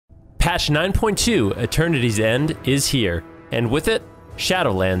Patch 9.2 Eternity's End is here, and with it,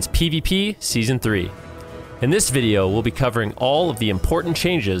 Shadowlands PvP Season 3. In this video, we'll be covering all of the important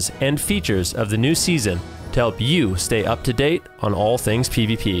changes and features of the new season to help you stay up to date on all things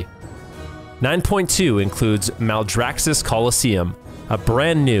PvP. 9.2 includes Maldraxxus Coliseum, a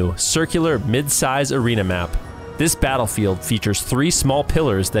brand new circular mid-size arena map. This battlefield features 3 small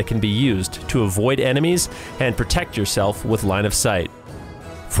pillars that can be used to avoid enemies and protect yourself with line of sight.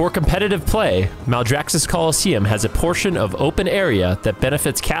 For competitive play, Maldraxxus Coliseum has a portion of open area that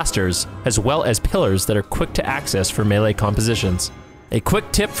benefits casters, as well as pillars that are quick to access for melee compositions. A quick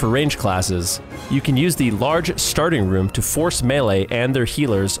tip for range classes: you can use the large starting room to force melee and their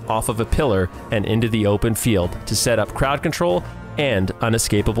healers off of a pillar and into the open field to set up crowd control and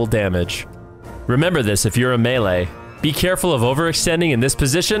unescapable damage. Remember this if you're a melee. Be careful of overextending in this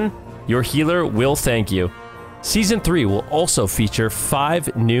position, your healer will thank you. Season 3 will also feature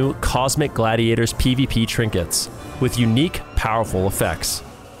 5 new Cosmic Gladiators PvP Trinkets, with unique, powerful effects.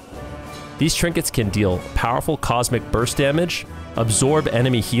 These trinkets can deal powerful cosmic burst damage, absorb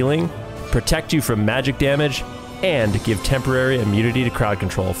enemy healing, protect you from magic damage, and give temporary immunity to crowd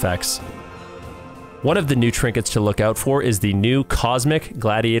control effects. One of the new trinkets to look out for is the new Cosmic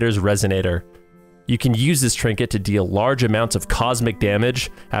Gladiators Resonator. You can use this trinket to deal large amounts of cosmic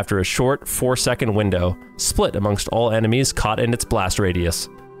damage after a short 4-second window, split amongst all enemies caught in its blast radius.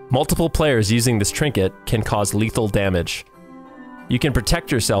 Multiple players using this trinket can cause lethal damage. You can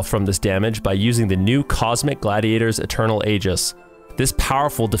protect yourself from this damage by using the new Cosmic Gladiators Eternal Aegis. This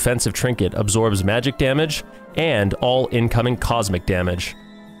powerful defensive trinket absorbs magic damage and all incoming cosmic damage.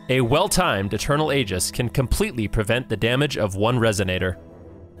 A well-timed Eternal Aegis can completely prevent the damage of one Resonator.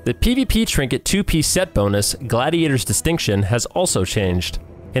 The PvP Trinket 2-piece set bonus, Gladiator's Distinction, has also changed.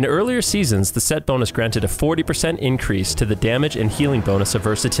 In earlier seasons, the set bonus granted a 40% increase to the damage and healing bonus of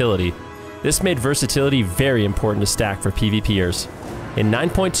Versatility. This made Versatility very important to stack for PvPers. In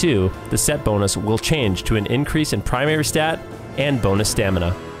 9.2, the set bonus will change to an increase in primary stat and bonus stamina.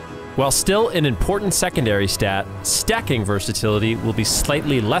 While still an important secondary stat, stacking Versatility will be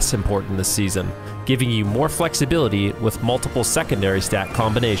slightly less important this season, giving you more flexibility with multiple secondary stat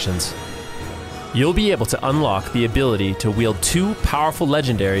combinations. You'll be able to unlock the ability to wield 2 powerful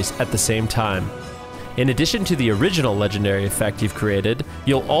legendaries at the same time. In addition to the original legendary effect you've created,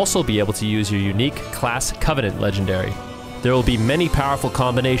 you'll also be able to use your unique Class Covenant legendary. There will be many powerful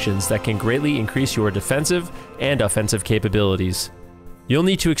combinations that can greatly increase your defensive and offensive capabilities. You'll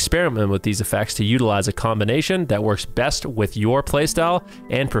need to experiment with these effects to utilize a combination that works best with your playstyle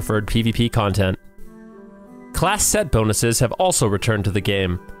and preferred PvP content. Class set bonuses have also returned to the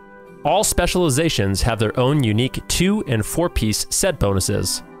game. All specializations have their own unique 2- and 4-piece set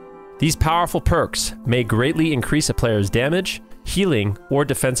bonuses. These powerful perks may greatly increase a player's damage, healing, or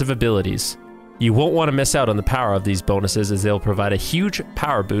defensive abilities. You won't want to miss out on the power of these bonuses, as they'll provide a huge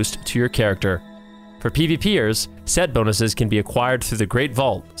power boost to your character. For PvPers, set bonuses can be acquired through the Great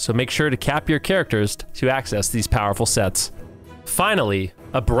Vault, so make sure to cap your characters to access these powerful sets. Finally,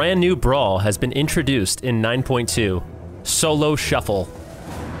 a brand new brawl has been introduced in 9.2, Solo Shuffle.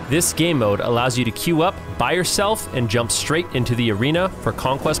 This game mode allows you to queue up by yourself and jump straight into the arena for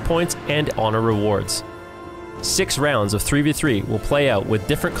conquest points and honor rewards. 6 rounds of 3v3 will play out with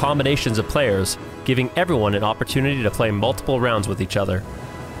different combinations of players, giving everyone an opportunity to play multiple rounds with each other.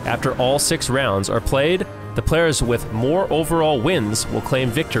 After all 6 rounds are played, the players with more overall wins will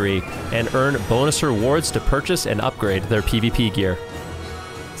claim victory and earn bonus rewards to purchase and upgrade their PvP gear.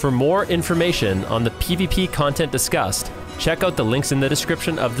 For more information on the PvP content discussed, check out the links in the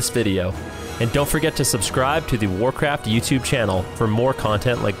description of this video. And don't forget to subscribe to the Warcraft YouTube channel for more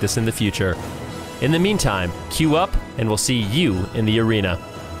content like this in the future. In the meantime, queue up and we'll see you in the arena.